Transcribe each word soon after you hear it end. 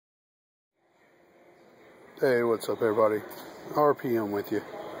Hey, what's up everybody? RPM with you.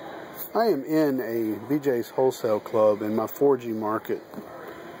 I am in a BJ's Wholesale Club in my 4G market,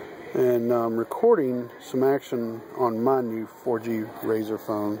 and I'm recording some action on my new 4G Razr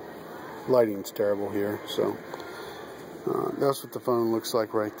phone. Lighting's terrible here, so that's what the phone looks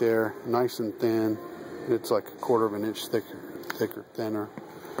like right there. Nice and thin. It's like 1/4 of an inch thicker, thinner.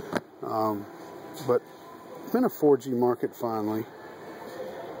 But I'm in a 4G market finally.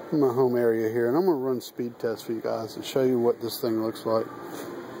 In my home area here, and I'm going to run speed tests for you guys and show you what this thing looks like.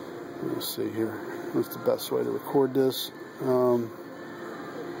 Let's see here. What's the best way to record this?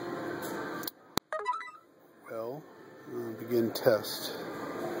 Begin test.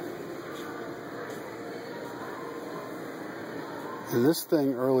 And this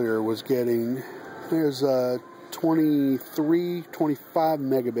thing earlier was getting, there's 25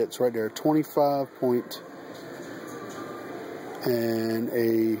 megabits right there, 25 point and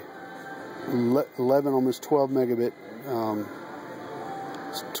a 11, almost 12 megabit,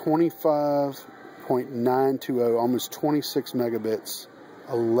 25.920, almost 26 megabits,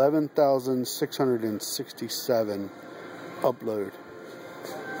 11,667 upload.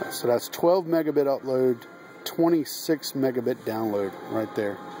 So that's 12 megabit upload, 26 megabit download right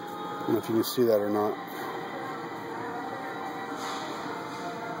there. I don't know if you can see that or not.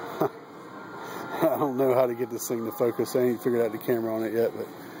 I don't know how to get this thing to focus. I ain't figured out the camera on it yet, but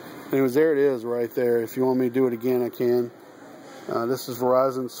anyways, there it is right there. If you want me to do it again, I can. This is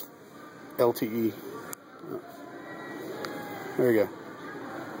Verizon's LTE. There you go.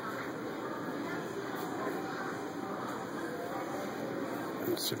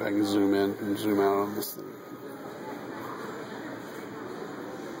 Let's see if I can zoom in and zoom out on this thing.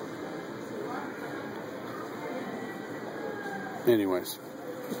 Anyways.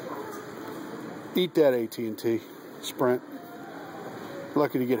 Eat that, AT&T, Sprint.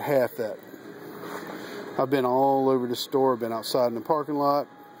 Lucky to get half that. I've been all over the store, been outside in the parking lot,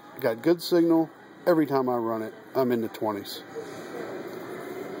 got good signal. Every time I run it, I'm in the 20s.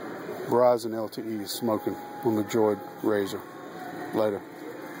 Verizon-LTE smoking on the Droid Razr. Later.